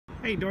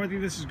Hey Dorothy,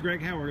 this is Greg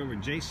Howard over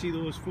at J.C.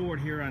 Lewis Ford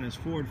here on his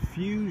Ford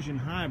Fusion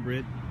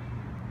Hybrid.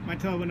 My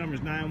telephone number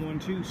is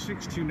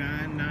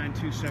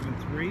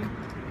 912-629-9273.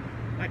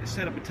 I'd like to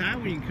set up a time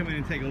where you can come in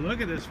and take a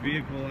look at this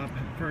vehicle up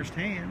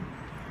firsthand.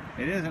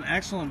 It is an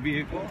excellent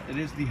vehicle. It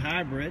is the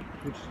hybrid,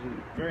 which is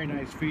a very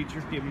nice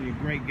feature, giving you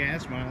great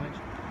gas mileage.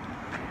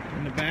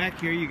 In the back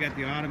here, you got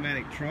the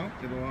automatic trunk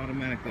that will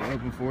automatically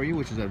open for you,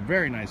 which is a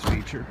very nice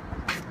feature.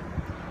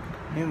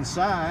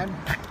 Inside,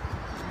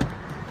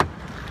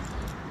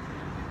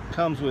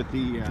 comes with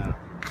the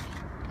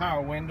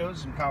power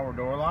windows and power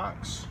door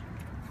locks.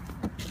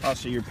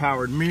 Also your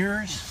powered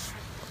mirrors.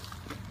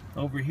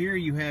 Over here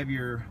you have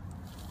your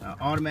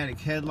automatic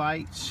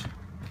headlights.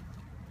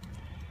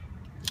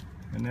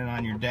 And then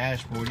on your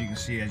dashboard, you can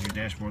see as your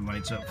dashboard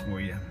lights up for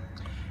you.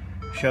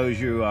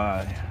 Shows you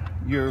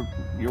your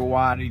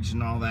wattage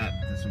and all that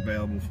that's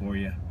available for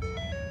you.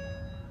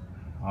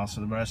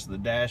 Also the rest of the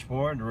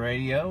dashboard, the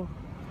radio.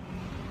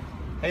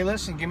 Hey,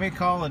 listen, give me a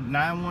call at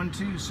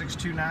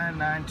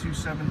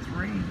 912-629-9273.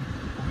 We'll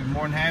be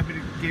more than happy to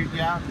get you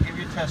out and give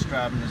you a test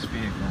drive in this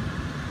vehicle.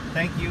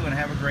 Thank you and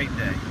have a great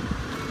day.